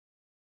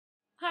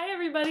Hi,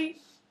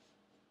 everybody.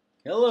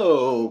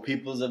 Hello,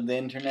 peoples of the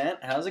internet.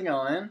 How's it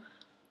going?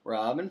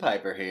 Rob and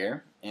Piper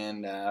here.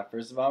 And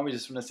first of all, we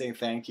just want to say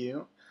thank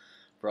you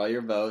for all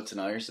your votes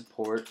and all your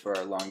support for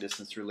our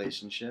long-distance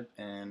relationship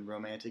and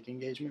romantic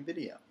engagement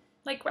video.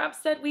 Like Rob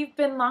said, we've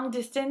been long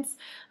distance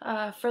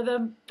for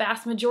the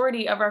vast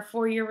majority of our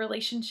 4-year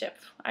relationship.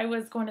 I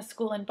was going to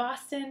school in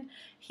Boston.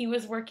 He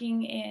was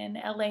working in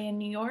LA and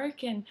New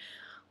York. And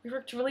we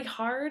worked really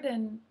hard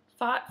and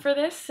fought for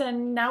this.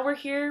 And now we're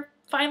here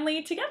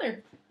finally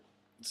together.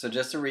 So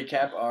just to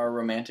recap our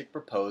romantic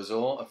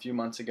proposal, a few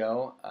months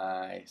ago,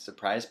 I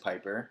surprised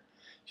Piper.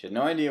 She had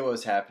no idea what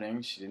was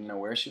happening. She didn't know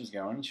where she was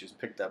going. She was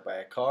picked up by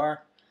a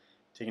car,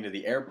 taken to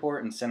the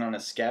airport, and sent on a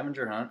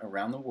scavenger hunt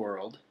around the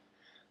world.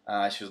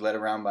 She was led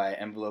around by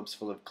envelopes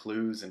full of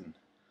clues and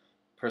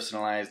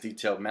personalized,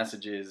 detailed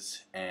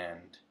messages,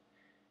 and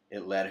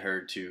it led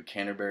her to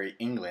Canterbury,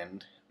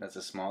 England. That's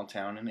a small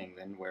town in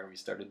England where we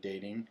started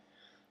dating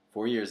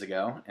 4 years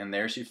ago. And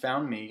there she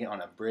found me on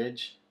a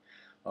bridge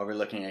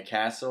overlooking a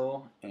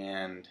castle,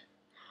 and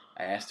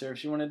I asked her if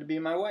she wanted to be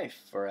my wife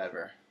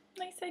forever.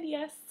 I said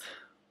yes.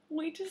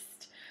 We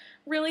just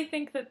really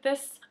think that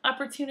this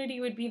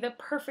opportunity would be the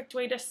perfect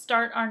way to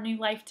start our new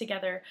life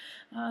together.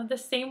 The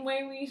same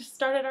way we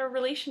started our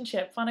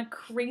relationship, on a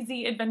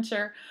crazy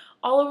adventure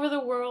all over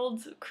the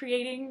world,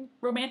 creating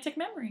romantic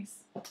memories.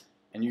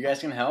 And you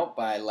guys can help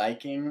by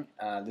liking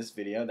this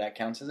video. That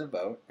counts as a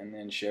vote. And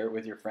then share it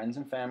with your friends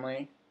and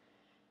family.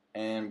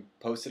 And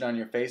post it on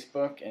your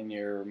Facebook and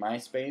your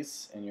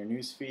MySpace and your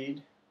news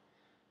feed.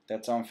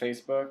 That's on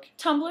Facebook.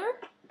 Tumblr.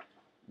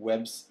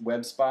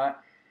 WebSpot.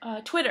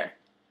 Twitter.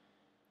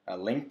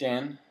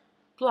 LinkedIn.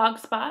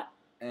 Blogspot.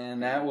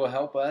 And that will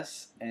help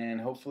us. And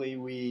hopefully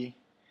we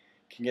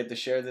can get to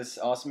share this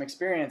awesome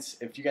experience.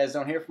 If you guys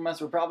don't hear from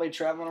us, we're probably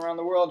traveling around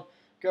the world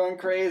going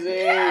crazy.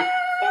 Yeah!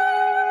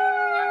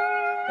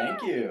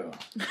 Thank you.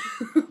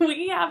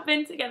 We have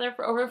been together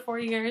for over 4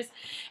 years.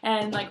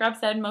 And like Rob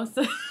said, most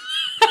of...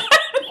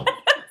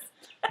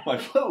 My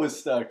foot was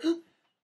stuck.